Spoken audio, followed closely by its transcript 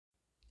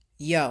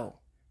Yo,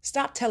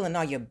 stop telling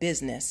all your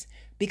business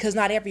because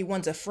not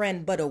everyone's a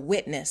friend but a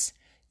witness.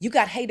 You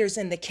got haters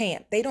in the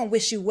camp. They don't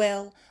wish you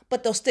well,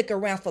 but they'll stick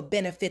around for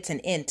benefits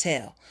and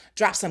intel.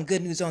 Drop some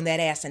good news on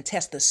that ass and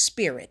test the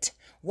spirit.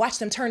 Watch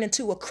them turn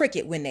into a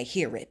cricket when they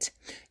hear it.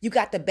 You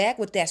got the bag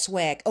with that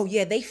swag. Oh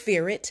yeah, they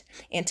fear it.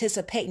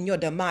 Anticipating your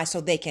demise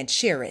so they can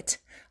cheer it.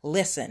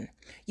 Listen,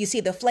 you see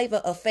the flavor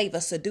of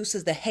favor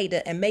seduces the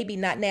hater, and maybe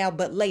not now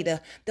but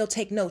later they'll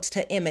take notes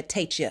to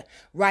imitate you,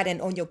 riding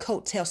on your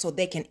coattail so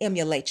they can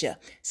emulate you.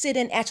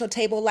 Sitting at your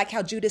table like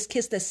how Judas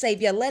kissed the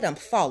Savior, let them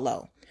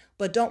follow.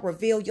 But don't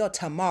reveal your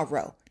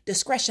tomorrow.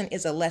 Discretion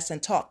is a lesson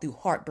taught through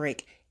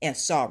heartbreak and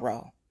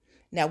sorrow.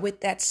 Now with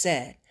that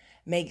said,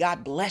 may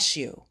God bless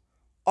you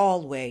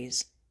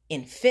always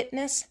in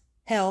fitness,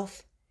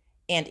 health,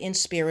 and in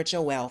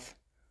spiritual wealth.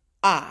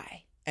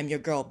 I am your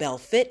girl Belle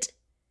Fit,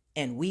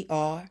 and we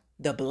are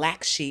the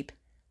Black Sheep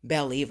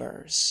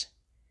Believers.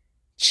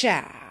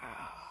 Ciao.